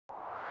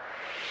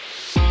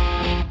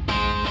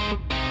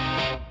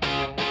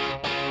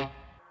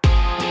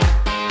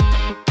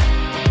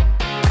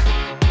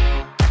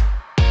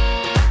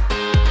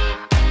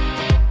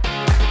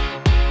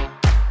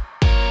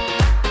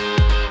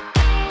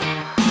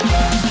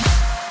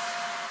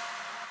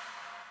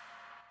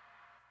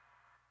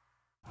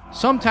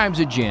sometimes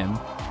a gym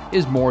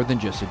is more than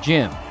just a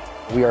gym.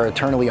 We are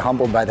eternally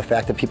humbled by the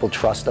fact that people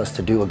trust us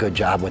to do a good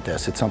job with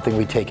this. It's something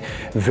we take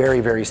very,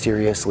 very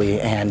seriously,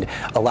 and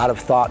a lot of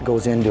thought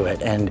goes into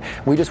it. And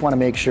we just want to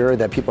make sure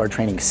that people are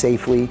training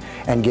safely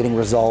and getting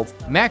results.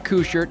 Matt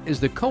Kuschert is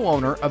the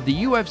co-owner of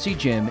the UFC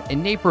Gym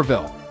in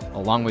Naperville.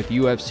 Along with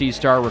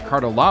UFC-Star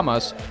Ricardo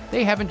Lamas,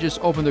 they haven't just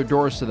opened their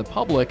doors to the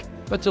public,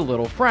 but to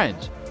Little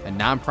Friends, a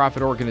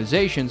nonprofit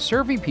organization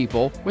serving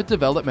people with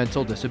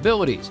developmental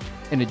disabilities,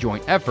 in a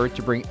joint effort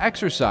to bring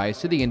exercise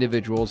to the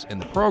individuals in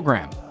the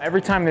program.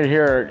 Every time they're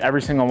here,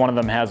 every single one of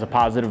them has a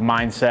positive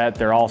mindset.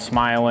 They're all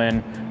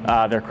smiling,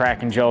 they're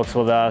cracking jokes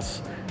with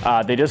us.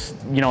 They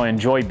just,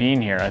 enjoy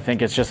being here. I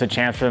think it's just a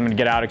chance for them to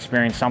get out,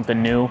 experience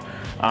something new,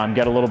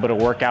 get a little bit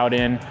of workout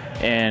in,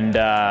 and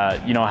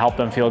help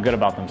them feel good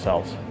about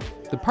themselves.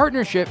 The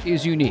partnership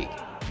is unique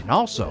and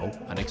also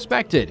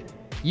unexpected.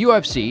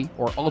 UFC,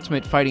 or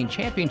Ultimate Fighting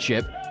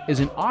Championship, is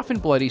an often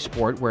bloody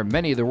sport where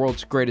many of the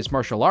world's greatest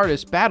martial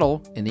artists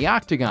battle in the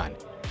octagon.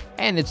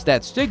 And it's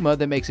that stigma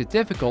that makes it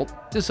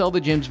difficult to sell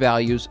the gym's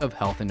values of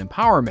health and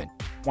empowerment.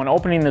 When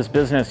opening this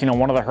business,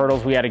 one of the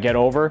hurdles we had to get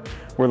over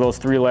were those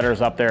 3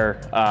 letters up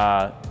there,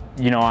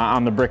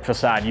 on the brick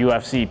facade,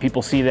 UFC.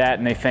 People see that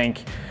and they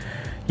think,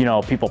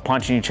 people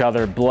punching each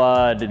other,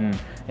 blood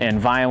and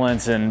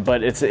violence,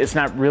 but it's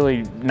not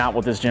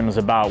what this gym is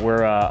about.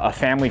 We're a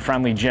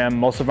family-friendly gym.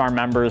 Most of our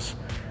members,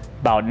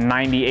 about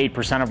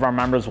 98% of our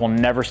members, will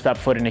never step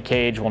foot in a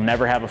cage, will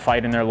never have a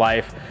fight in their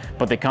life,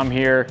 but they come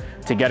here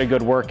to get a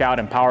good workout,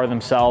 empower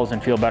themselves,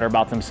 and feel better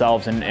about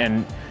themselves,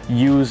 and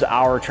use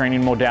our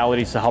training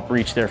modalities to help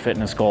reach their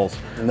fitness goals.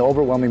 And the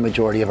overwhelming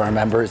majority of our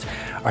members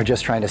are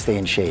just trying to stay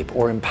in shape,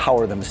 or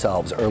empower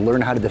themselves, or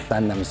learn how to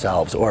defend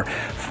themselves, or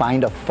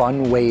find a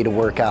fun way to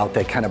work out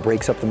that kind of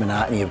breaks up the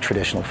monotony of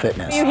traditional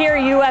fitness. You hear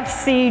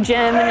UFC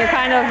gym and you're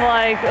kind of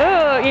like,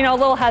 oh, a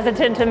little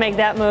hesitant to make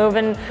that move.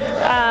 And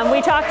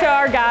we talked to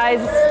our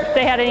guys if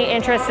they had any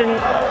interest,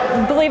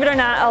 and believe it or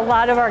not, a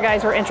lot of our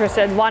guys were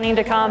interested, wanting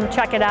to come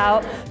check it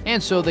out.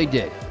 And so they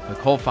did.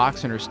 Nicole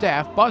Fox and her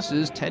staff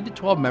buses 10 to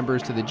 12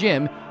 members to the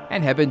gym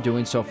and have been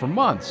doing so for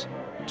months,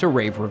 to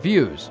rave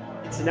reviews.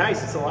 It's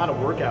nice, it's a lot of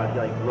workout,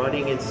 like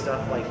running and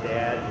stuff like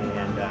that,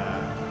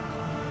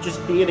 and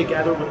just being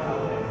together with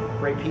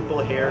great people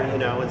here,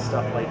 and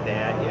stuff like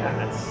that.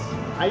 Yeah,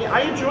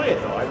 I enjoy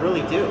it though, I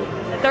really do.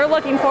 They're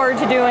looking forward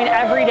to doing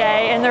every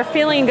day, and they're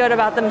feeling good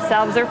about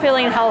themselves, they're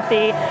feeling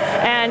healthy,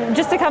 and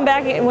just to come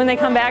back, when they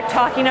come back,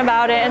 talking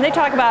about it, and they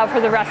talk about it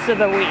for the rest of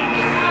the week.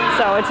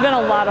 So it's been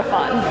a lot of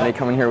fun. They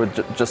come in here with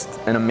just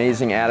an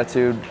amazing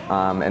attitude,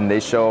 and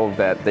they show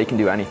that they can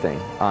do anything.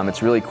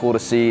 It's really cool to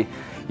see,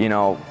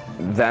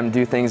 them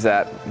do things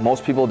that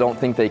most people don't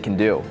think they can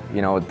do.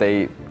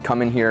 They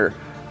come in here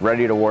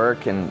ready to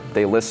work, and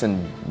they listen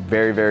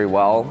very, very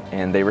well,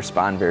 and they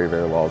respond very,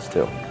 very well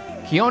too.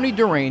 Keone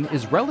Durain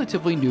is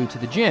relatively new to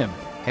the gym,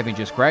 having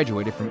just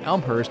graduated from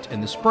Elmhurst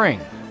in the spring.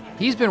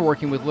 He's been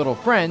working with Little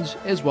Friends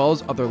as well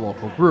as other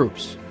local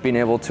groups. Being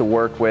able to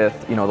work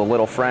with, the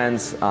Little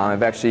Friends,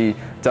 I've actually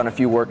done a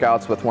few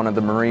workouts with one of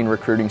the Marine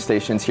recruiting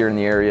stations here in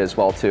the area as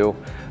well too.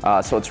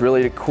 So it's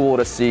really cool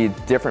to see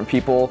different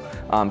people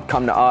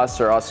come to us,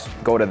 or us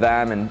go to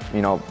them,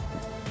 and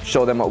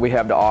show them what we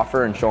have to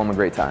offer and show them a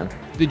great time.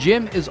 The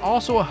gym is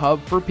also a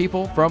hub for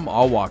people from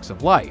all walks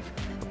of life,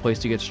 a place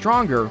to get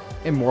stronger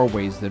in more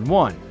ways than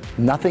one.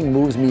 Nothing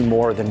moves me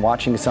more than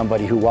watching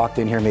somebody who walked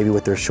in here maybe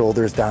with their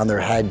shoulders down, their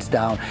heads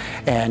down,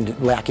 and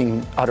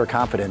lacking utter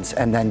confidence,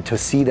 and then to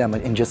see them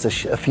in just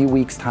a few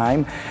weeks'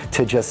 time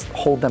to just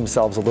hold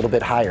themselves a little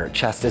bit higher.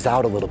 Chest is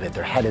out a little bit,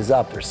 their head is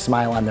up, there's a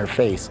smile on their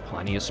face.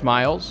 Plenty of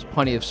smiles,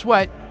 plenty of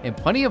sweat, and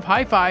plenty of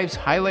high fives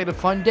highlight a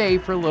fun day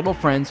for Little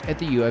Friends at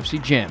the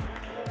UFC Gym,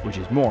 which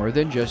is more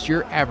than just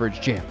your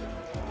average gym.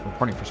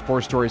 Reporting for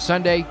Sports Stories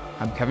Sunday,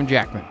 I'm Kevin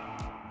Jackman.